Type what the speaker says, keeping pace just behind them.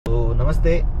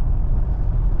ನಮಸ್ತೆ.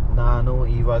 ನಾನು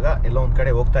ಇವಾಗ ಎಲ್ಲೋ ಒಂದು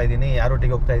ಕಡೆ ಹೋಗ್ತಾ ಇದ್ದೀನಿ.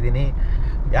 ಯಾರೊಟ್ಟಿಗೆ ಹೋಗ್ತಾ ಇದ್ದೀನಿ,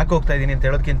 ಯಾಕೆ ಹೋಗ್ತಾ ಇದ್ದೀನಿ ಅಂತ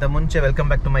ಹೇಳೋದಕ್ಕಿಂತ ಮುಂಚೆ welcome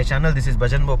back to my channel. This is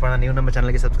bhajan Bopanna. ನೀವು ನಮ್ಮ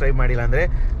ಚಾನಲ್ಗೆ ಸಬ್ಸ್ಕ್ರೈಬ್ ಮಾಡಿಲ್ಲ ಅಂದರೆ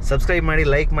ಸಬ್ಸ್ಕ್ರೈಬ್ ಮಾಡಿ,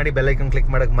 ಲೈಕ್ ಮಾಡಿ, ಬೆಲ್ ಐಕನ್ ಕ್ಲಿಕ್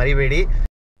ಮಾಡೋಕ್ಕೆ ಮರಿಬೇಡಿ.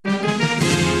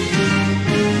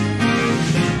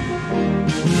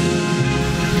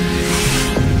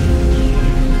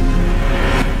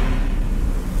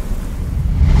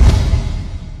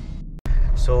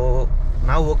 ಸೊ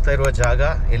ನಾವು ಹೋಗ್ತಾ ಇರುವ ಜಾಗ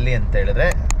ಎಲ್ಲಿ ಅಂತ ಹೇಳಿದ್ರೆ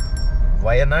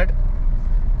ವಯನಾಡ್.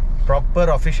 ಪ್ರಾಪರ್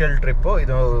ಅಫಿಷಿಯಲ್ ಟ್ರಿಪ್ಪು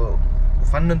ಇದು.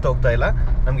 ಫನ್ ಅಂತ ಹೋಗ್ತಾ ಇಲ್ಲ,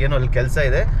 ನಮಗೇನೋ ಅಲ್ಲಿ ಕೆಲಸ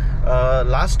ಇದೆ.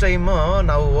 ಲಾಸ್ಟ್ ಟೈಮ್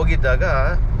ನಾವು ಹೋಗಿದ್ದಾಗ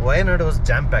Wayanad was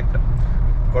jam packed.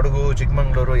 Kodagu,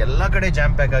 Chikmagalur ಎಲ್ಲ ಕಡೆ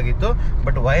ಜಾಮ್ ಪ್ಯಾಕ್ ಆಗಿತ್ತು.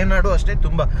 ಬಟ್ ವಯನಾಡು ಅಷ್ಟೇ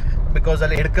ತುಂಬ, ಬಿಕಾಸ್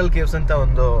ಅಲ್ಲಿ ಎಡ್ಕಲ್ ಕೇವ್ಸ್ ಅಂತ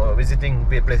ಒಂದು ವಿಸಿಟಿಂಗ್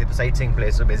ಪ್ಲೇಸ್ ಇತ್ತು, ಸೈಟ್ ಸೀಯಿಂಗ್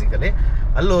ಪ್ಲೇಸ್ ಬೇಸಿಕಲಿ.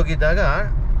 ಅಲ್ಲಿ ಹೋಗಿದ್ದಾಗ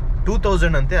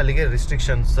 2000 ಅಂತೆ ಅಲ್ಲಿಗೆ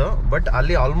ರಿಸ್ಟ್ರಿಕ್ಷನ್ಸ್. ಬಟ್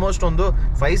ಅಲ್ಲಿ ಆಲ್ಮೋಸ್ಟ್ ಒಂದು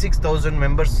 5,000-6,000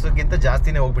 ಮೆಂಬರ್ಸ್ಗಿಂತ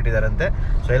ಜಾಸ್ತಿನೇ ಹೋಗ್ಬಿಟ್ಟಿದಾರಂತೆ.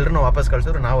 ಸೊ ಎಲ್ಲರೂ ವಾಪಸ್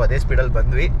ಕಳಿಸಿದ್ರು. ನಾವು ಅದೇ ಸ್ಪೀಡಲ್ಲಿ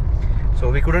ಬಂದ್ವಿ. So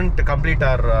we couldn't complete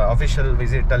hour official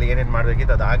visit. ಅಲ್ಲಿ ಏನೇನು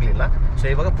ಮಾಡಬೇಕಿತ್ತು ಅದು ಆಗಲಿಲ್ಲ. ಸೊ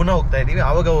ಇವಾಗ ಪುನಃ ಹೋಗ್ತಾ ಇದ್ದೀವಿ.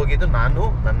 ಆವಾಗ ಹೋಗಿದ್ದು ನಾನು,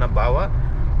 ನನ್ನ ಭಾವ,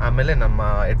 ಆಮೇಲೆ ನಮ್ಮ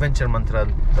ಅಡ್ವೆಂಚರ್ ಮಂತ್ರ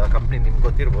ಅಂತ ಕಂಪ್ನಿ ನಿಮ್ಗೆ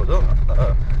ಗೊತ್ತಿರ್ಬೋದು.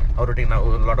 ಅವರೊಟ್ಟಿಗೆ ನಾವು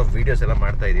ಲಾಟ್ ಆಫ್ ವೀಡಿಯೋಸ್ ಎಲ್ಲ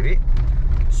ಮಾಡ್ತಾ ಇದ್ದೀವಿ.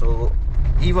 ಸೊ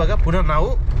ಇವಾಗ ಪುನಃ ನಾವು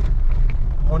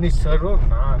ಮೋನಿಶ್ ಸರು,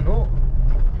 ನಾನು,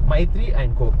 ಮೈತ್ರಿ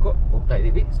ಆ್ಯಂಡ್ ಕೋಕೋ ಹೋಗ್ತಾ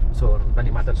ಇದ್ದೀವಿ. ಸೊ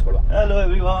ಬನ್ನಿ ಮಾತಾಡ್ಸ್ಕೊಳ್ಳುವ. Hello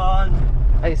everyone.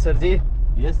 Hi Sarji.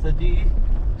 Yes Saji.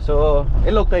 So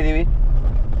ಎಲ್ಲಿ ಹೋಗ್ತಾ ಇದ್ದೀವಿ?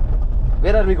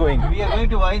 Where are we going? We are going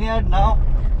to Wayanad now.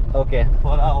 Okay.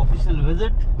 For our official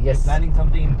visit. Yes. We're planning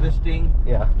something interesting.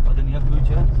 Yeah. For the near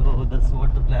future. So that's what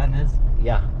the plan is.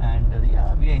 Yeah. And yeah,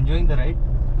 we are enjoying the ride.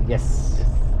 Yes.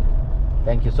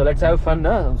 Thank you. So let's have fun.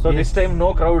 So Yes. this time no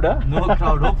crowd. No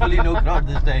crowd. Hopefully no crowd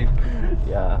this time.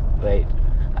 Yeah. Right.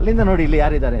 ಅಲ್ಲಿಂದ ನೋಡಿ ಇಲ್ಲಿ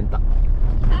ಯಾರಿದ್ದಾರೆ ಅಂತ.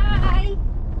 Hi,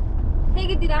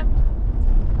 ಹೇಗಿದ್ದೀರಾ?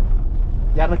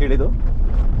 ಯಾರನ್ನ ಕೇಳಿದ್ದು?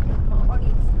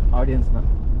 ಆಡಿಯನ್ಸ್ನ.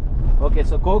 Okay.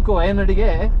 So cocoa ವಯನಾಡಿಗೆ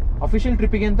official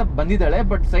ಟ್ರಿಪ್ಪಿಗೆ ಅಂತ ಬಂದಿದ್ದಾಳೆ.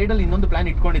 ಬಟ್ ಸೈಡಲ್ಲಿ ಇನ್ನೊಂದು ಪ್ಲಾನ್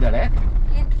ಇಟ್ಕೊಂಡಿದ್ದಾಳೆ.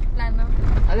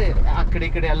 ಅದೇ ಆ ಕಡೆ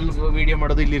ಈ ಕಡೆ ಅಲ್ಲಿ ವಿಡಿಯೋ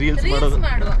ಮಾಡೋದು, ಇಲ್ಲಿ ರೀಲ್ಸ್ ಮಾಡೋದು.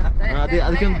 ಅದೇ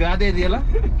ಅದಕ್ಕೆ ಒಂದು ಗಾದೆ ಇದೆಯಲ್ಲ,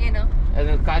 ಏನು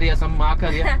ಕಾರ್ಯ ಆ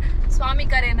ಕಾರ್ಯ ಸ್ವಾಮಿ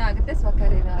ಕಾರ್ಯನೂ ಆಗುತ್ತೆ,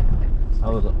 ಸ್ವಕಾರ್ಯನೂ ಆಗುತ್ತೆ.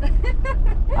 ಹೌದು.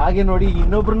 ಹಾಗೆ ನೋಡಿ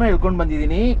ಇನ್ನೊಬ್ರನ್ನ ಹೇಳ್ಕೊಂಡು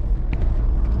ಬಂದಿದ್ದೀನಿ.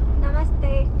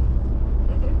 ನಮಸ್ತೆ.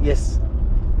 ಎಸ್.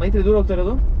 ಮೈತ್ರಿ ದೂರ ಹೋಗ್ತಾ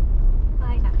ಇರೋದು?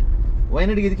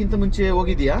 ವಯನಾಡಿಗೆ ಇದಕ್ಕಿಂತ ಮುಂಚೆ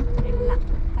ಹೋಗಿದ್ಯಾ? ಇಲ್ಲ.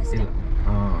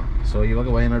 ಸೊ ಇವಾಗ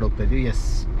ವಯನಾಡ್ ಹೋಗ್ತಾ ಇದೀವಿ. ಎಸ್.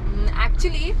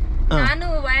 ಆಕ್ಚುಲಿ ನಾನು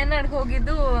ವಯನಾಡ್ಗೆ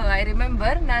ಹೋಗಿದ್ದು ಐ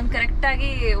ರಿಮೆಂಬರ್. ನಾನು ಕರೆಕ್ಟ್ ಆಗಿ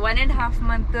 1.5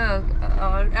 ಮಂತ್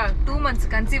 2 ಮಂತ್ಸ್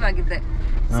ಕನ್ಸೀವ್ ಆಗಿದ್ದೆ.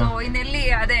 ಸೊ ಇನ್ನೆಲ್ಲಿ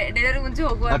ಅದೇ ಡೆಲಿವರಿ ಮುಂಚೆ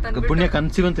ಹೋಗುವ ಪುಣ್ಯ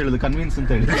ಕನ್ಸೀವ್ ಅಂತ ಹೇಳಿದ್ರು, ಕನ್ವಿನ್ಸ್ ಅಂತ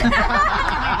ಹೇಳಿದ್ರು.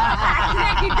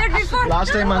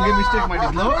 ಲಾಸ್ಟ್ ಟೈಮ್ ಹಂಗೆ ಮಿಸ್ಟೇಕ್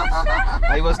ಮಾಡಿದ್ಲು.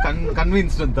 ಐ ವಾಸ್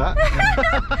ಕನ್ವಿನ್ಸ್ಡ್ ಅಂತ.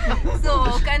 ಸೊ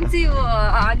ಕನ್ಸೀವ್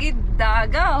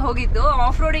ಆಗಿದ್ದಾಗ ಹೋಗಿದ್ದು.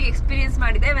 ಆಫ್ ರೋಡಿಂಗ್ ಎಕ್ಸ್ಪೀರಿಯನ್ಸ್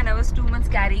ಮಾಡಿದೆ when I was 2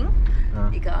 months carrying.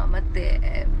 ಈಗ ಮತ್ತೆ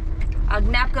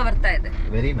ಜ್ಞಾಪಕ ಬರ್ತಾ ಇದೆ.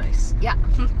 Very nice. ಯಾ.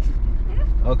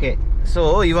 ಓಕೆ. ಸೊ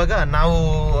ಇವಾಗ ನಾವು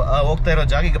ಹೋಗ್ತಾ ಇರೋ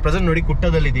ಜಾಗ ಈಗ ಪ್ರೆಸೆಂಟ್ ನೋಡಿ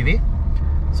ಕುಟ್ಟದಲ್ಲಿದ್ದೀವಿ.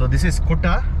 So this is Kutta,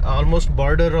 almost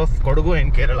border of Kodagu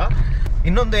and Kerala.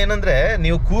 ಇನ್ನೊಂದು ಏನಂದರೆ,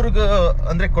 ನೀವು ಕೂರ್ಗ್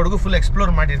ಅಂದರೆ ಕೊಡಗು ಫುಲ್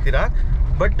ಎಕ್ಸ್ಪ್ಲೋರ್ ಮಾಡಿರ್ತೀರಾ.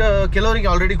 ಬಟ್ ಕೆಲವರಿಗೆ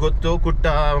ಆಲ್ರೆಡಿ ಗೊತ್ತು ಕುಟ್ಟ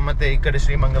ಮತ್ತು ಈ ಕಡೆ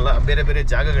ಶ್ರೀಮಂಗಲ ಬೇರೆ ಬೇರೆ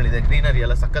ಜಾಗಗಳಿದೆ, ಗ್ರೀನರಿ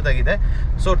ಎಲ್ಲ ಸಖತ್ತಾಗಿದೆ.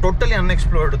 ಸೊ ಟೋಟಲಿ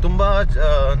ಅನ್ಎಕ್ಸ್ಪ್ಲೋರ್ಡ್, ತುಂಬ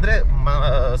ಅಂದರೆ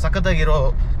ಸಖತ್ತಾಗಿರೋ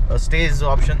ಸ್ಟೇಜ್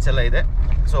ಆಪ್ಷನ್ಸ್ ಎಲ್ಲ ಇದೆ.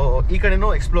 ಸೊ ಈ ಕಡೆನೂ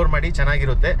ಎಕ್ಸ್ಪ್ಲೋರ್ ಮಾಡಿ,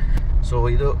 ಚೆನ್ನಾಗಿರುತ್ತೆ. ಸೊ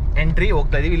ಇದು ಎಂಟ್ರಿ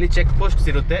ಹೋಗ್ತಾ ಇದೀವಿ. ಇಲ್ಲಿ ಚೆಕ್ ಪೋಸ್ಟ್ಸ್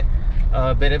ಇರುತ್ತೆ,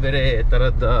 ಬೇರೆ ಬೇರೆ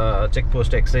ಥರದ ಚೆಕ್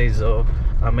ಪೋಸ್ಟ್, ಎಕ್ಸೈಸು,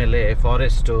 ಆಮೇಲೆ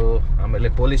ಫಾರೆಸ್ಟು, ಆಮೇಲೆ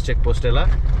ಪೊಲೀಸ್ ಚೆಕ್ ಪೋಸ್ಟ್ ಎಲ್ಲ.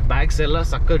 ಬ್ಯಾಗ್ಸ್ ಎಲ್ಲ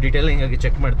ಸಕ್ಕ ಡೀಟೇಲಿಂಗ್ ಆಗಿ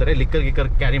ಚೆಕ್ ಮಾಡ್ತಾರೆ. ಲಿಕ್ಕರ್ ಗಿಕ್ಕರ್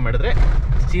ಕ್ಯಾರಿ ಮಾಡಿದ್ರೆ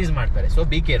ಸೀಸ್ ಮಾಡ್ತಾರೆ. So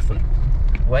be careful.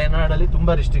 ವಯನಾಡಲ್ಲಿ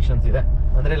ತುಂಬ ರಿಸ್ಟ್ರಿಕ್ಷನ್ಸ್ ಇದೆ,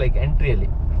 ಅಂದರೆ like ಎಂಟ್ರಿಯಲ್ಲಿ.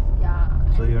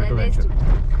 So you have to entry.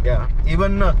 Yeah.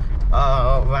 Even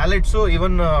ವ್ಯಾಲೆಟ್ಸು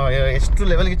even ಎಷ್ಟು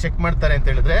ಲೆವೆಲ್ಗೆ ಚೆಕ್ ಮಾಡ್ತಾರೆ ಅಂತ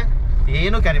ಹೇಳಿದ್ರೆ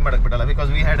ಏನು ಕ್ಯಾರಿ ಮಾಡಕ್ ಬಿಡಲ್ಲ. Because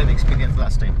we had an experience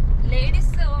last time. Ladies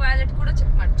wallet ಕೂಡ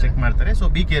ಚೆಕ್ ಮಾಡ್ತಾರೆ. So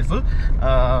be careful.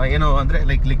 ಏನು ಅಂದರೆ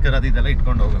ಲೈಕ್ ಲಿಕ್ಕರ್ ಅದು ಇದೆಲ್ಲ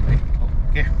ಇಟ್ಕೊಂಡು ಹೋಗುತ್ತೆ.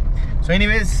 ಓಕೆ. ಸೊ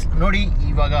ಎನಿವೇಸ್ ನೋಡಿ,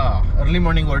 ಇವಾಗ early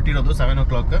morning ಹೊರಟಿರೋದು 7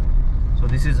 o'clock. So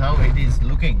this is how it is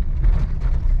looking.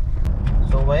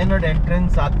 So Wayanad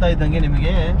entrance ಆಗ್ತಾ ಇದ್ದಂಗೆ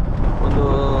ನಿಮಗೆ ಒಂದು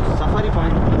ಸಫಾರಿ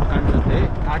ಪಾಯಿಂಟ್ ಕಾಣಿಸುತ್ತೆ.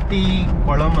 ಕಾಟಿ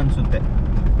ಕೊಳಂ ಅನಿಸುತ್ತೆ.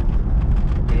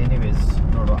 ಎನಿವೇಸ್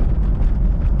ನೋಡುವ,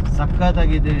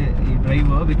 ಸಖತ್ತಾಗಿದೆ ಈ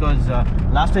ಡ್ರೈವ್. ಬಿಕಾಸ್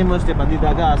ಲಾಸ್ಟ್ ಟೈಮ್ ಅಷ್ಟೇ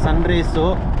ಬಂದಿದ್ದಾಗ ಸನ್ ರೈಸು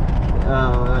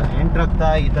ಎಂಟ್ರಾಗ್ತಾ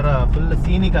ಈ ಥರ ಫುಲ್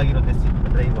ಸೀನಿಕ್ ಆಗಿರುತ್ತೆ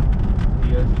drive.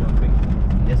 Dears jumping.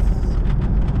 S.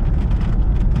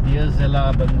 Dears ಎಲ್ಲ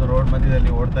ಬಂದು ರೋಡ್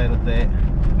ಮಧ್ಯದಲ್ಲಿ ಓಡ್ತಾ ಇರುತ್ತೆ.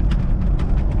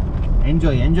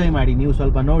 ಎಂಜಾಯ್ ಮಾಡಿ ನೀವು,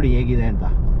 ಸ್ವಲ್ಪ ನೋಡಿ ಹೇಗಿದೆ ಅಂತ.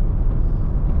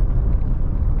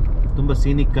 ತುಂಬ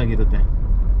ಸೀನಿಕ್ ಆಗಿರುತ್ತೆ.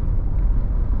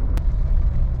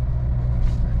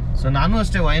 ಸೊ ನಾನು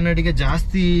ಅಷ್ಟೇ ವಯನಾಡಿಗೆ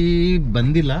ಜಾಸ್ತಿ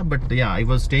ಬಂದಿಲ್ಲ. But yeah, I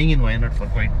was staying in Wayanad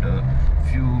for quite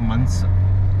few months.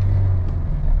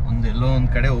 ಎಲ್ಲೋ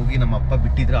ಒಂದು ಕಡೆ ಹೋಗಿ ನಮ್ಮ ಅಪ್ಪ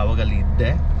ಬಿಟ್ಟಿದ್ರೆ ಅವಾಗ ಅಲ್ಲಿ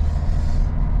ಇದ್ದೆ.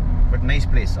 But nice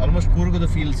place, almost ಕೂರ್ಗದ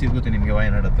feel ಸಿಗುತ್ತೆ ನಿಮಗೆ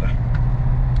ವಾಯನಾಡ್ ಹತ್ರ.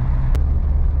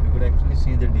 You could actually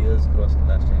see the deers crossing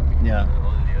last time. Yeah.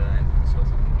 All deer and saw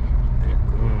something.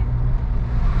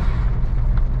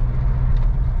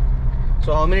 So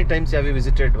how many times have you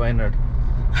visited Wayanad?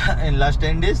 In last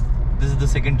 10 days, this is the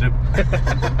second trip.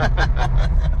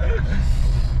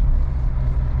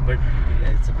 But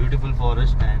yeah, it's a beautiful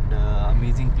forest and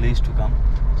amazing place to come.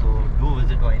 So do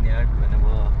visit Wayanad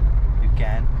whenever you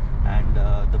can. And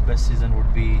the best season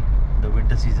would be the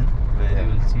winter season, where you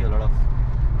will see a lot of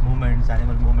movements,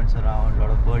 animal movements around, a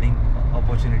lot of birding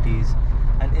opportunities,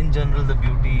 and in general the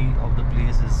beauty of the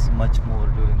place is much more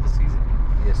during the season.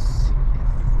 Yes.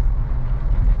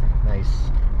 Nice.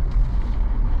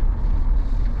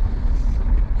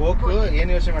 Coke ಏನು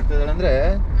ಯೋಚನೆ ಮಾಡ್ತಿದ್ದಾಳೆ ಅಂದ್ರೆ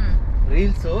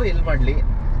reels ಎಲ್ಲಿ ಮಾಡ್ಲಿ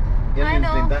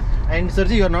and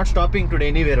Sarji you are not stopping today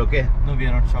anywhere. Okay, No, we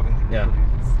are not shopping today. Yeah. for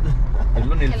reels.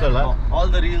 ಎಲ್ಲೂ ನಿಲ್ಸಲ್ಲ. All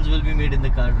the reels will be made in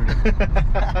the car today.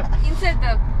 Inside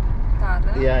the car.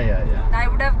 Yeah. I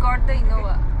would have got the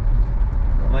Innova.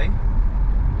 Why?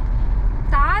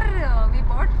 Thar we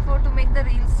bought for to make the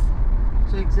reels.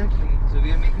 So exactly. So we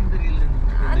are making the reels in the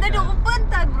That car. open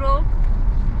Thar, bro.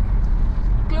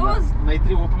 Close.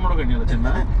 ಮೈತ್ರಿ open ಮಾಡೋಣ ಚೆನ್ನ.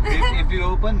 If you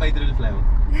open, Maitri will fly over.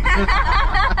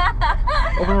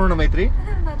 Open ಮಾಡೋಣ ಮೈತ್ರಿ.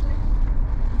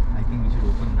 I think we should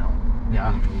open now.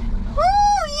 Yeah. We should open now.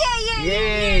 Ooh,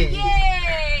 yay!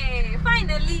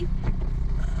 Finally.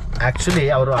 Actually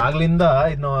ಅವರು ಆಗ್ಲಿಂದ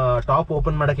ಇನ್ನು top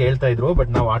open ಮಾಡಕ್ಕೆ ಹೇಳ್ತಾ ಇದ್ರು,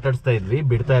 ಬಟ್ ನಾವು ಆಟಾಡಿಸ್ತಾ ಇದ್ವಿ,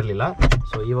 ಬಿಡ್ತಾ ಇರ್ಲಿಲ್ಲ.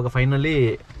 ಸೊ ಇವಾಗ ಫೈನಲಿ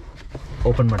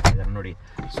ಓಪನ್ ಮಾಡ್ತಾ ಇದ್ದಾರೆ ನೋಡಿ.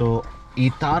 ಸೊ ಈ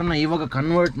ತಾರ್ನ ಇವಾಗ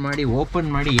ಕನ್ವರ್ಟ್ ಮಾಡಿ ಓಪನ್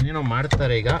ಮಾಡಿ ಏನೇನೋ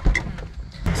ಮಾಡ್ತಾರೆ ಈಗ.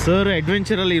 ಸರ್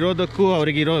ಅಡ್ವೆಂಚರಲ್ಲಿ ಇರೋದಕ್ಕೂ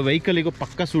ಅವ್ರಿಗೆ ಇರೋ ವೆಹಿಕಲಿಗೂ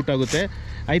ಪಕ್ಕ ಸೂಟ್ ಆಗುತ್ತೆ.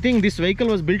 I think this vehicle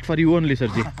was built for you only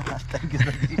Sarji. Thank you,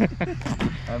 Sarji.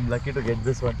 I'm lucky to get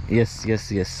this one.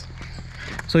 S.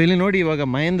 So ಇಲ್ಲಿ ನೋಡಿ ಇವಾಗ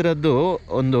ಮಹೇಂದ್ರದ್ದು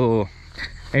ಒಂದು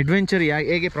ಅಡ್ವೆಂಚರ್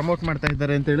ಹೇಗೆ ಪ್ರಮೋಟ್ ಮಾಡ್ತಾ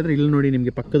ಇದ್ದಾರೆ ಅಂತ ಹೇಳಿದ್ರೆ ಇಲ್ಲಿ ನೋಡಿ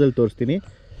ನಿಮಗೆ ಪಕ್ಕದಲ್ಲಿ ತೋರಿಸ್ತೀನಿ.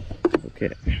 ಓಕೆ,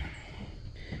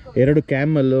 2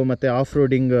 ಕ್ಯಾಮಲ್ಲು ಮತ್ತು ಆಫ್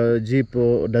ರೋಡಿಂಗ್ ಜೀಪು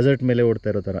ಡೆಸರ್ಟ್ ಮೇಲೆ ಓಡ್ತಾ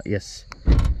ಇರೋ ಥರ. ಎಸ್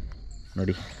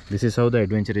ನೋಡಿ, this is how the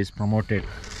adventure is promoted.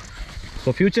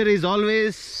 So future is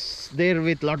always there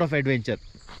with lot of adventure.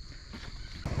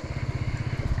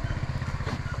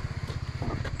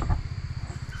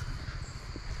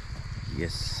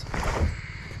 S,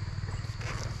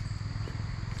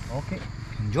 okay,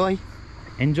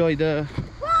 enjoy the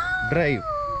drive.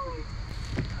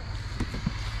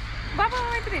 ಬಾಬಾ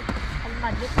ಮೈತ್ರಿ.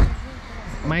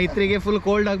 ಮೈತ್ರಿಗೆ ಫುಲ್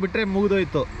ಕೋಲ್ಡ್ ಆಗಿಬಿಟ್ರೆ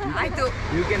ಮುಗಿದೋಯ್ತು. ಆಯ್ತು.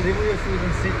 You can remove your shoes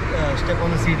and step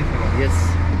on the seat if you want. S,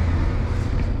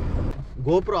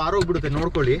 ಗೋಪುರ ಆರೋಗ್ಬಿಡುತ್ತೆ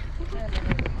ನೋಡ್ಕೊಳ್ಳಿ.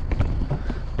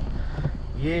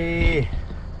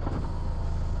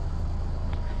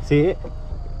 C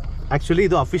actually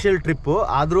ಇದು official trip,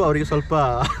 ಆದರೂ ಅವರಿಗೆ ಸ್ವಲ್ಪ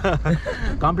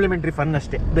ಕಾಂಪ್ಲಿಮೆಂಟ್ರಿ ಫನ್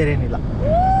ಅಷ್ಟೇ, ಬೇರೆ ಏನಿಲ್ಲ.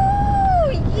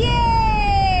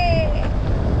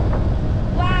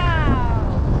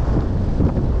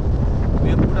 We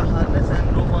have put a harness and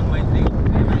rope on Maitri.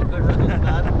 We have anchored her in the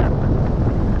car.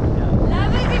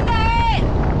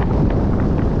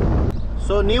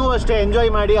 So ನೀವು ಅಷ್ಟೇ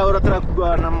ಎಂಜಾಯ್ ಮಾಡಿ. ಅವ್ರ ಹತ್ರ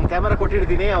ನಮ್ಮ ಕ್ಯಾಮರಾ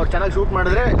ಕೊಟ್ಟಿರ್ತೀನಿ, ಅವ್ರು ಚೆನ್ನಾಗಿ ಶೂಟ್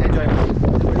ಮಾಡಿದ್ರೆ ಎಂಜಾಯ್ ಮಾಡಿ.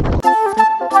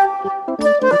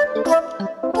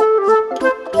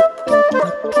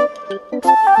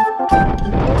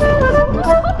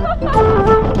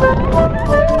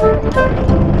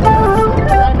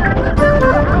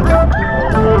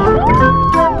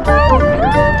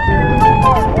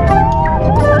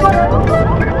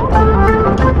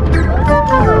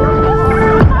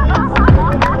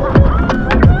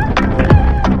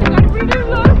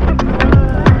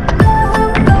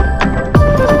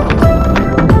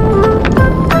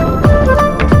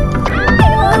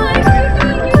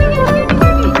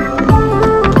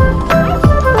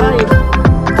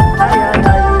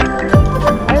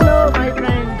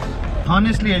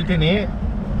 ಆನೆಸ್ಟ್ಲಿ ಹೇಳ್ತೀನಿ,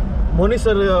 ಮೋನಿ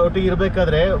ಸರ್ ಒಟ್ಟಿಗೆ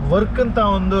ಇರಬೇಕಾದ್ರೆ ವರ್ಕ್ ಅಂತ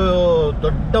ಒಂದು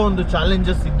ದೊಡ್ಡ ಒಂದು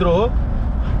ಚಾಲೆಂಜಸ್ ಇದ್ದರೂ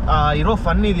ಇರೋ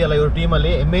ಫನ್ ಇದೆಯಲ್ಲ ಇವ್ರ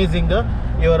ಟೀಮಲ್ಲಿ ಅಮೇಝಿಂಗ್.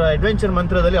 ಇವರ ಅಡ್ವೆಂಚರ್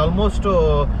ಮಂತ್ರದಲ್ಲಿ ಆಲ್ಮೋಸ್ಟ್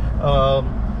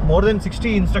ಮೋರ್ ದೆನ್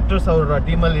 60 ಇನ್ಸ್ಟ್ರಕ್ಟರ್ಸ್ ಅವ್ರ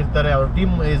ಟೀಮಲ್ಲಿ ಇರ್ತಾರೆ. ಅವ್ರ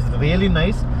team is really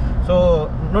nice. So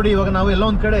ನೋಡಿ, ಇವಾಗ ನಾವು ಎಲ್ಲ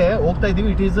ಒಂದು ಕಡೆ ಹೋಗ್ತಾ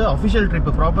ಇದ್ದೀವಿ. It is official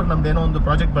trip, proper ನಮ್ದೇನೋ ಒಂದು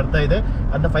ಪ್ರಾಜೆಕ್ಟ್ ಬರ್ತಾ ಇದೆ,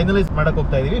 ಅದನ್ನ ಫೈನಲೈಸ್ ಮಾಡಕ್ಕೆ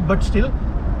ಹೋಗ್ತಾ ಇದ್ದೀವಿ. But still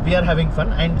we are having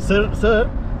fun and sir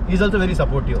is also very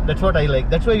supportive. That's what I like.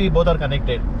 That's why we both are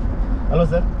connected. ಅಲ್ವಾ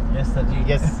sir? Yes, Sarji.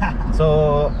 Yes. So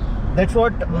that's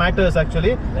what matters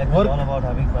actually. That's all about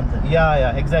having fun, Sarji.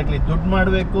 Yeah, exactly. ದುಡ್ಡು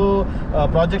ಮಾಡಬೇಕು,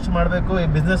 projects ಮಾಡಬೇಕು,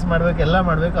 business ಮಾಡಬೇಕು, ಎಲ್ಲ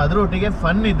ಮಾಡಬೇಕು. ಅದರೊಟ್ಟಿಗೆ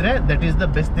fun ಇದ್ದರೆ that is the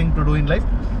best thing to do in life.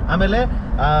 ಆಮೇಲೆ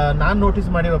ನಾನು ನೋಟಿಸ್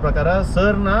ಮಾಡಿರೋ ಪ್ರಕಾರ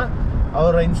ಸರ್ನ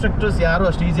ಅವರ ಇನ್ಸ್ಟ್ರಕ್ಟರ್ಸ್ ಯಾರು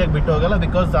ಅಷ್ಟು ಈಸಿಯಾಗಿ ಬಿಟ್ಟು ಹೋಗಲ್ಲ.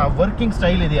 ಬಿಕಾಸ್ ಆ ವರ್ಕಿಂಗ್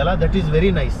ಸ್ಟೈಲ್ ಇದೆಯಲ್ಲ, that is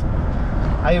very nice.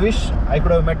 I wish I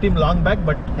could have met him long back,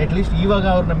 but at least ಇವಾಗ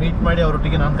ಅವ್ರನ್ನ ಮೀಟ್ ಮಾಡಿ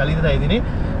ಅವರೊಟ್ಟಿಗೆ ನಾನು ಕಲಿತಾ ಇದ್ದೀನಿ.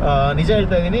 ನಿಜ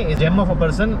ಹೇಳ್ತಾ ಇದ್ದೀನಿ, is GeM of a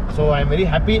person. So I am very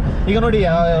happy. ಈಗ ನೋಡಿ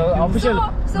official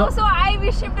So I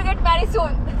wish him to get married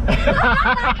soon.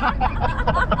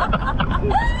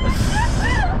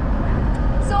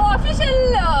 So official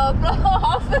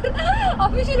offer,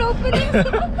 official opening.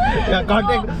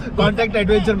 Contact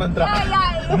adventure mantra. Yeah.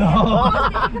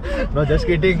 No, just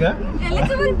kidding.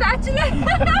 Eligible bachelor.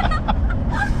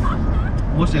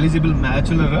 Most eligible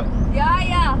bachelor.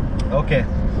 Yeah. Okay.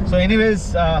 So anyways,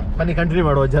 ಬನ್ನಿ continue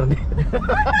ಮಾಡುವ journey.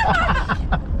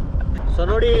 So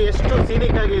ನೋಡಿ ಎಷ್ಟು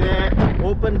scenic ಆಗಿದೆ.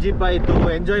 Open jeep ಆಯಿತು,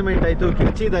 enjoyment ಆಯಿತು,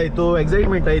 ಕಿರ್ಚಿದಾಯಿತು,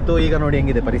 excitement ಆಯಿತು. ಈಗ ನೋಡಿ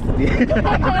ಹೆಂಗಿದೆ ಪರಿಸ್ಥಿತಿ.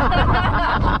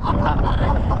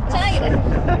 ಚೆನ್ನಾಗಿದೆ.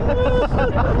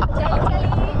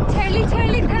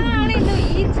 ಚಳಿ ಕಾಣಿದ್ದು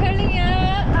ಈ ಚಳಿಯ.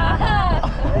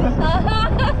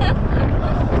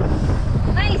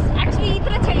 ನೈಸ್. ಆಕ್ಚುಲಿ ಈ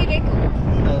ಥರ ಚಳಿ ಬೇಕು.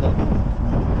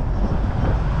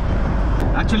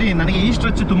 ಆಕ್ಚುಲಿ ನನಗೆ ಈ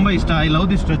ಸ್ಟ್ರೆಚ್ ತುಂಬಾ ಇಷ್ಟ. I love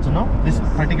this stretch. This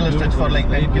particular stretch for like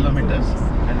 9 kilometers.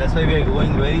 And that's why we are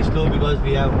going very slow because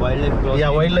we have wildlife crossing.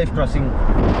 Yeah, wildlife crossing.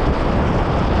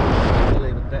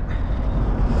 ಇರುತ್ತೆ.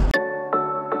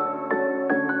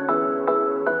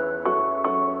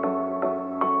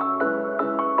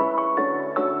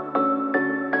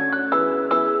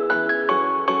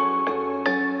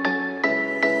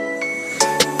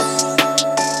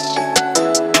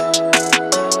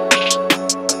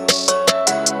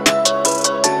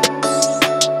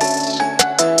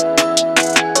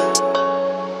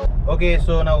 ಓಕೆ,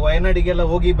 ಸೊ ನಾವು ವಯನಾಡಿಗೆಲ್ಲ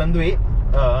ಹೋಗಿ ಬಂದ್ವಿ.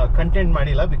 ಕಂಟೆಂಟ್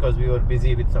ಮಾಡಿಲ್ಲ because we were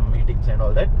busy with some meetings and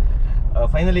all that.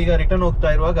 Finally ಈಗ return ಹೋಗ್ತಾ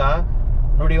ಇರುವಾಗ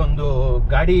ನೋಡಿ ಒಂದು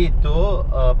ಗಾಡಿ ಇತ್ತು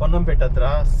ಪೊನ್ನಂಪೇಟೆ ಹತ್ರ,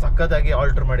 ಸಕ್ಕತ್ತಾಗಿ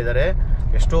ಆಲ್ಟರ್ ಮಾಡಿದ್ದಾರೆ.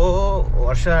 ಎಷ್ಟೋ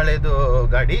ವರ್ಷ ಹಳೇದು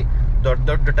ಗಾಡಿ, ದೊಡ್ಡ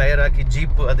ದೊಡ್ಡ ಟೈರ್ ಹಾಕಿ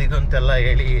ಜೀಪ್ ಅದು ಇದು ಅಂತೆಲ್ಲ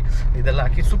ಹೇಳಿ ಇದೆಲ್ಲ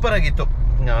ಹಾಕಿ ಸೂಪರ್ ಆಗಿತ್ತು.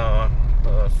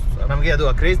 ನಮಗೆ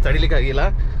ಅದು craze ತಡಿಲಿಕ್ಕಾಗಿಲ್ಲ.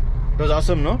 It was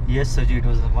awesome, no? Yes, Saji, it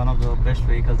was one of the best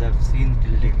vehicles I've seen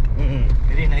till date.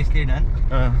 Very nicely done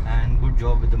and good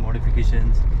job with the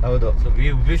modifications. ಹೌದು. So we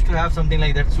wish to have something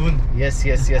like that soon. S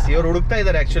ಇವ್ರು ಹುಡುಕ್ತಾ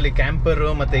ಇದ್ದಾರೆ actually camper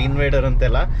ಮತ್ತೆ ಇನ್ವೇಡರ್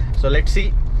ಅಂತೆಲ್ಲ. So let see.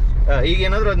 ಈಗ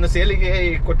ಏನಾದ್ರು ಅದನ್ನ ಸೇಲಿಗೆ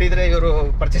ಕೊಟ್ಟಿದ್ರೆ ಇವರು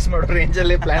ಪರ್ಚೇಸ್ ಮಾಡೋ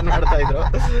ರೇಂಜಲ್ಲಿ ಪ್ಲಾನ್ ಮಾಡ್ತಾ ಇದ್ರು.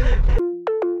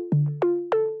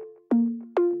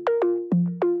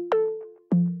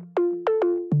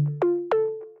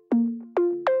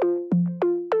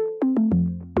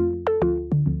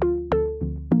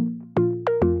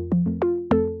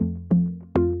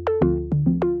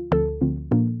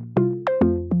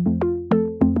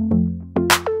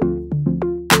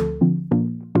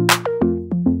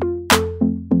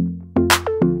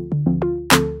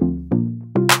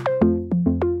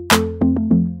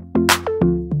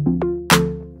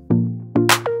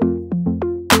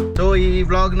 ಈ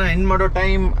ವ್ಲಾಗ್ ನ ಎಂಡ್ ಮಾಡೋ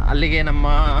ಟೈಮ್ ಅಲ್ಲಿಗೆ. ನಮ್ಮ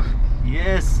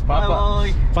Yes, ಪಾಪ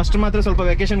ಫಸ್ಟ್ ಮಾತ್ರ ಸ್ವಲ್ಪ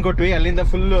ವೆಕೇಶನ್ ಕೊಟ್ವಿ, ಅಲ್ಲಿಂದ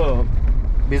ಫುಲ್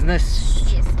ಬಿಸ್ನೆಸ್.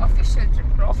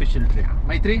 Official trip.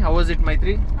 ಮೈತ್ರಿ, ಹೌ ವಾಸ್ ಇಟ್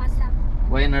ಮೈತ್ರಿ?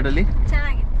 ವಯನಾಡಲ್ಲಿ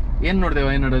ಚೆನ್ನಾಗಿತ್ತು. ಏನ್ ನೋಡಿದೆ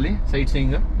ವಯನಾಡಲ್ಲಿ? ಸೈಟ್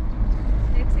ಸೀಯಿಂಗ್,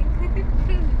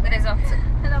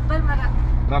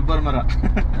 ರಬ್ಬರ್ ಮರ.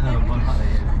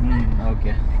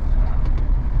 Okay,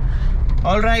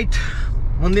 all right.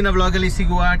 ಮುಂದಿನ ವ್ಲಾಗಲ್ಲಿ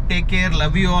ಸಿಗುವ. Take care,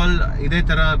 love you all. ಇದೇ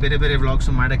ಥರ ಬೇರೆ ಬೇರೆ ವ್ಲಾಗ್ಸ್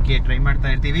ಮಾಡೋಕ್ಕೆ ಟ್ರೈ ಮಾಡ್ತಾ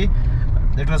ಇರ್ತೀವಿ.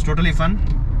 That was totally fun.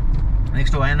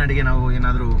 Next ವಯನಾಡಿಗೆ ನಾವು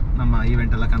ಏನಾದರೂ ನಮ್ಮ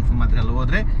ಈವೆಂಟ್ ಎಲ್ಲ ಕನ್ಫರ್ಮ್ ಆದರೆ ಅಲ್ಲಿ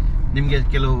ಹೋದರೆ ನಿಮಗೆ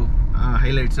ಕೆಲವು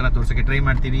ಹೈಲೈಟ್ಸ್ ಎಲ್ಲ ತೋರ್ಸೋಕ್ಕೆ ಟ್ರೈ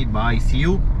ಮಾಡ್ತೀವಿ. ಬಾಯ್, ಸಿ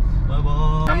ಯು.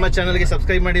 ನಮ್ಮ ಚಾನಲ್ಗೆ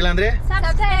ಸಬ್ಸ್ಕ್ರೈಬ್ ಮಾಡಿಲ್ಲ ಅಂದರೆ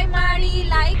ಸಬ್ಸ್ಕ್ರೈಬ್ ಮಾಡಿ,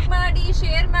 ಲೈಕ್ ಮಾಡಿ,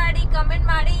 ಶೇರ್ ಮಾಡಿ, ಕಮೆಂಟ್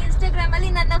ಮಾಡಿ, ಇನ್ಸ್ಟಾಗ್ರಾಮ್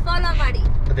ಅಲ್ಲಿ ನನ್ನ ಫಾಲೋ ಮಾಡಿ.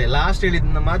 ಅದೇ ಲಾಸ್ಟ್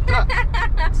ಹೇಳಿದ್ದನ್ನ ಮಾತ್ರ.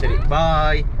 ಸರಿ,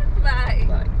 ಬಾಯ್ ಬಾಯ್.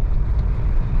 ಬಾಯ್.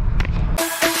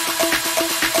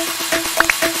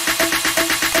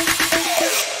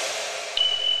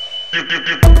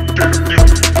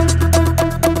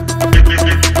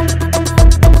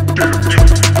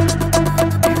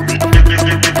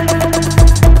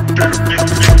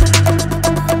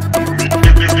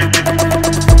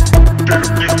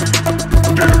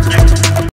 Damn.